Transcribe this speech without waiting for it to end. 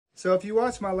So if you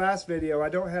watched my last video, I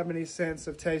don't have any sense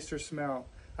of taste or smell.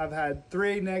 I've had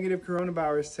 3 negative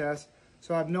coronavirus tests,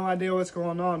 so I have no idea what's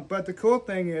going on. But the cool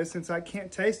thing is, since I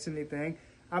can't taste anything,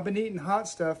 I've been eating hot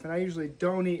stuff, and I usually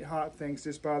don't eat hot things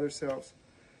just by themselves.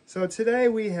 So today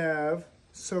we have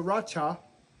Siracha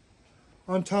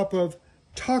on top of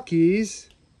Takis.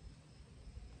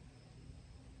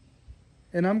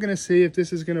 And I'm going to see if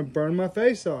this is going to burn my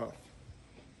face off.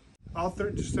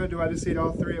 So do I just eat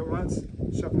all 3 at once?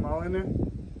 Shove them all in there?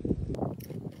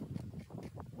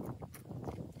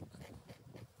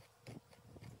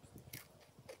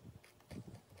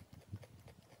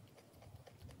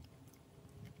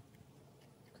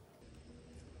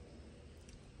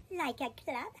 Like a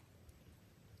club.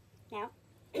 Now,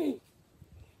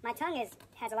 my tongue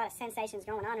has a lot of sensations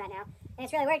going on right now. And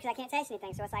it's really weird because I can't taste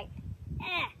anything, so it's like,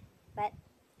 But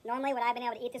normally would I have been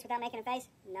able to eat this without making a face?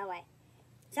 No way.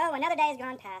 So another day has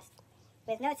gone past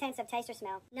with no sense of taste or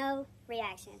smell, no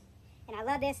reaction. And I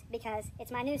love this because it's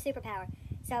my new superpower.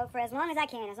 So for as long as I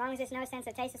can, as long as there's no sense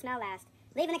of taste or smell lasts,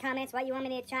 leave in the comments what you want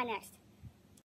me to try next.